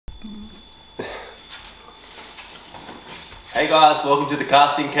Hey guys, welcome to the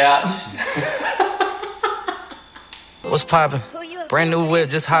casting couch. What's poppin'? Brand new whip,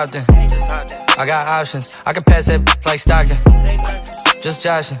 just hopped in. I got options, I can pass that like Stockton. Just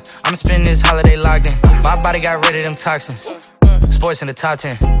joshing, I'ma spend this holiday locked in. My body got rid of them toxins. Sports in the top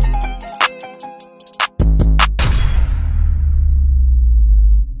 10.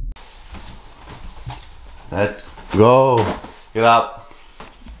 Let's go. Get up.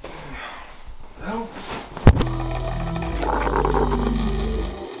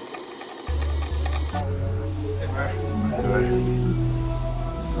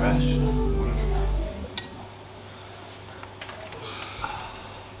 Fresh.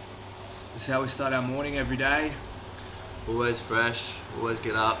 This is how we start our morning every day. Always fresh, always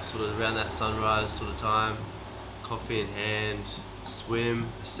get up sort of around that sunrise sort of time. Coffee in hand, swim,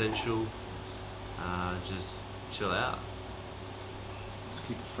 essential. Just chill out. Let's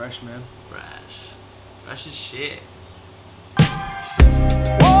keep it fresh, man. Fresh. Fresh as shit.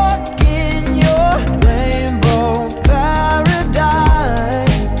 Walk in your rainbow paradise.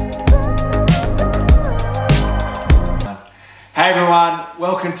 Hey everyone,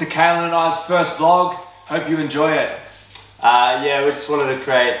 welcome to Kalyn and I's first vlog. Hope you enjoy it. Yeah, we just wanted to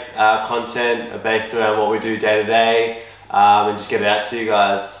create content based around what we do day to day and just get it out to you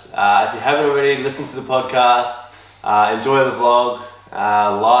guys. If you haven't already, listen to the podcast, enjoy the vlog,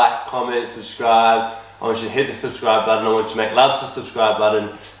 like, comment, subscribe. I want you to hit the subscribe button. I want you to make love to the subscribe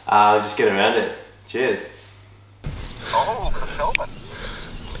button and just get around it. Cheers. Oh, bit of filming.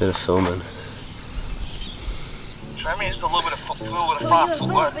 Bit of filming. Try me just a little bit of fast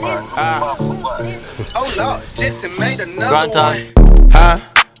footwork, bro. Fast footwork. Oh Lord, Jason made another Grind time. Huh?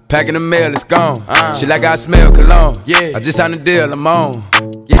 Packing the mail, it's gone. She like I smell cologne. Yeah. I just signed the deal, I'm on.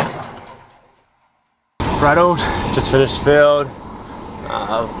 Yeah. Rattled. Just finished field.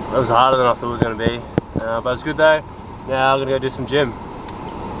 It was harder than I thought it was going to be. But it was a good day. Now I'm going to go do some gym.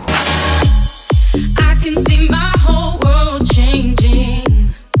 I can see my whole world changing.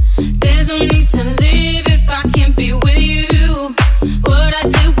 There's no need to live if I can't be with you. What I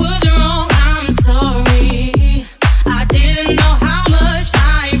did was wrong, I'm sorry. I didn't know how much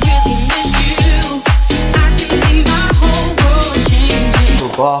I really miss you. I can see my whole world changing.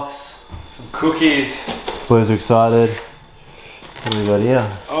 Little box. Some cookies. Boys are excited. What do we got here?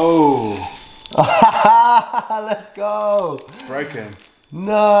 Oh, Let's go. broken.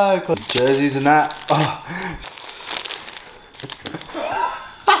 No. Jerseys and that. Oh.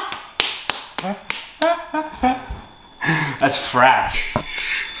 That's fresh. Let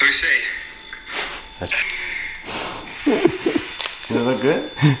me see. Does it look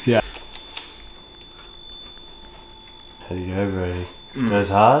good? Yeah. How do you go, Brady? Goes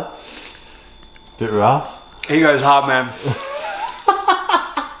hard? Bit rough? He goes hard, man.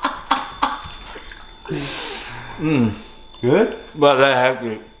 Good? But they have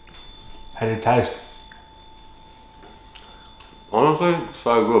you. How do you taste? Honestly,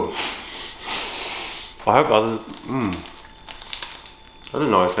 so good. I hope others. I didn't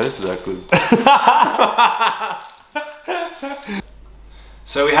know it tasted that good.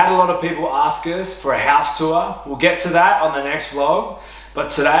 So we had a lot of people ask us for a house tour. We'll get to that on the next vlog. But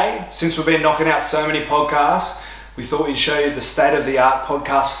today, since we've been knocking out so many podcasts, we thought we'd show you the state-of-the-art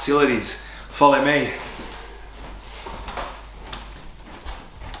podcast facilities. Follow me.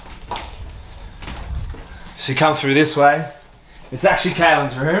 So you come through this way. It's actually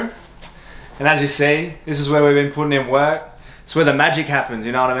Kalyn's room. And as you see, this is where we've been putting in work. It's where the magic happens,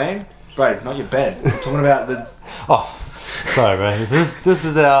 you know what I mean? Bro, not your bed. I'm talking about the... Oh, sorry, bro. This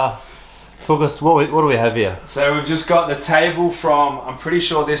is our. Talk us. What do we have here? So we've just got the table from, I'm pretty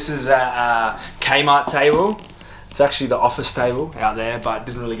sure this is a Kmart table. It's actually the office table out there, but it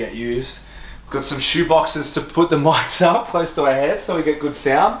didn't really get used. We've got some shoe boxes to put the mics up close to our head so we get good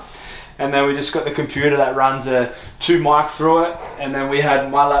sound. And then we just got the computer that runs a 2 mic through it. And then we had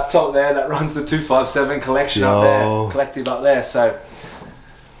my laptop there that runs the 257 collection up there, collective up there. So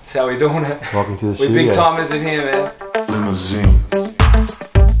that's how we're doing it. Welcome to the We're studio. big timers in here, man. Limousine.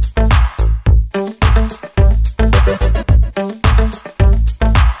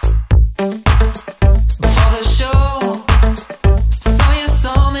 Before the show, saw you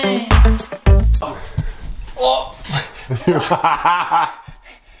saw me.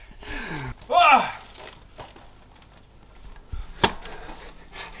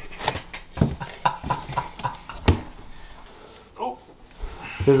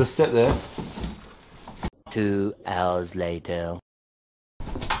 There's a step there. 2 hours later.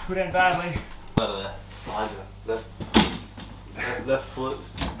 Put in badly. Out of there. Behind you. Left foot.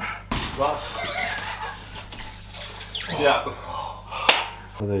 Right. Yeah.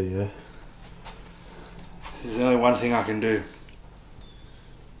 Oh, there you go. There's only one thing I can do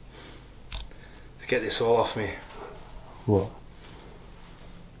to get this all off me. What?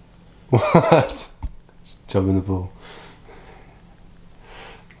 What? Jump in the pool.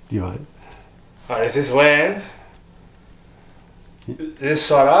 You right? Alright, if this lands, this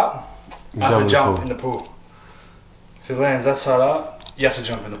side up, I have to jump in the pool. If it lands that side up, you have to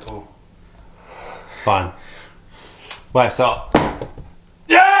jump in the pool. Fine. Wait, stop.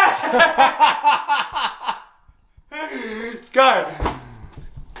 Yeah! Go!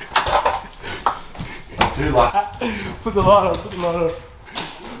 Do like Put the light on, put the light on.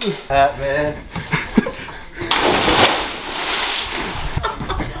 that, man.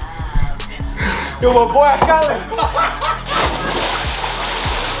 You're my boy, Kalyn.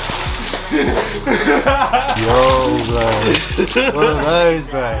 Yo, bro. One of those,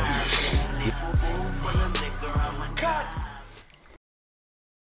 bro.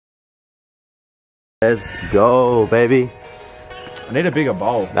 Let's go, baby. I need a bigger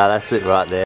bowl. Nah, that's it right there.